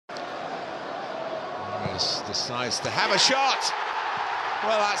Mahrez decides to have a shot.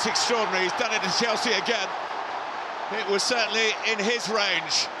 Well, that's extraordinary. He's done it to Chelsea again. It was certainly in his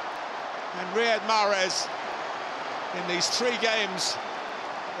range. And Riyad Mahrez, in these 3 games,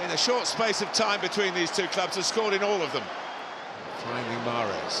 in a short space of time between these two clubs, has scored in all of them. Finding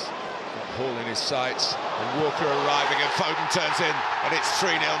Mahrez. Got Hall in his sights, and Walker arriving, and Foden turns in, and it's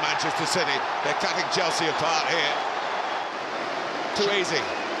 3-0 Manchester City. They're cutting Chelsea apart here. Too easy.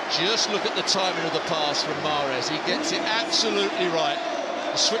 Just look at the timing of the pass from Mahrez. He gets it absolutely right.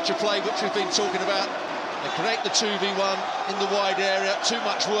 The switch of play, which we've been talking about. They create the 2v1 in the wide area. Too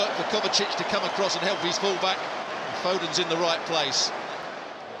much work for Kovacic to come across and help his fullback. And Foden's in the right place.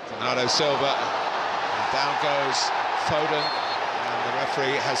 Bernardo Silva, and down goes Foden, and the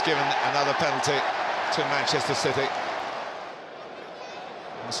referee has given another penalty to Manchester City.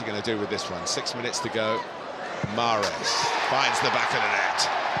 What's he going to do with this one? 6 minutes to go. Mahrez finds the back of the net,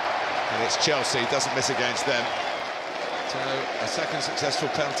 and it's Chelsea, doesn't miss against them. So a second successful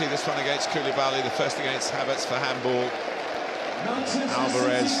penalty, this one against Koulibaly, the first against Havertz for handball.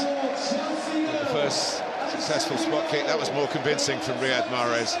 Alvarez, the first successful spot kick, that was more convincing from Riyad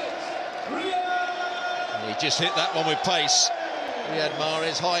Mahrez. He just hit that one with pace. Riyad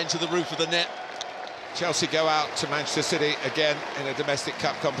Mahrez high into the roof of the net. Chelsea go out to Manchester City again in a domestic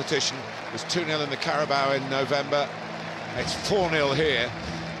cup competition. It was 2-0 in the Carabao in November. It's 4-0 here.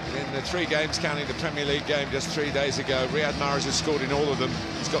 In the 3 games, counting the Premier League game just 3 days ago, Riyad Mahrez has scored in all of them.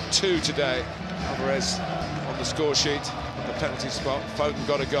 He's got 2 today. Alvarez on the score sheet, on the penalty spot. Foden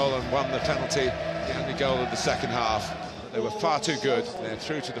got a goal and won the penalty, the only goal of the second half. They were far too good. They're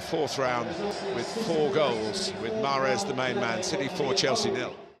through to the 4th round with 4 goals, with Mahrez the main man. City 4, Chelsea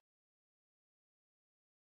 0.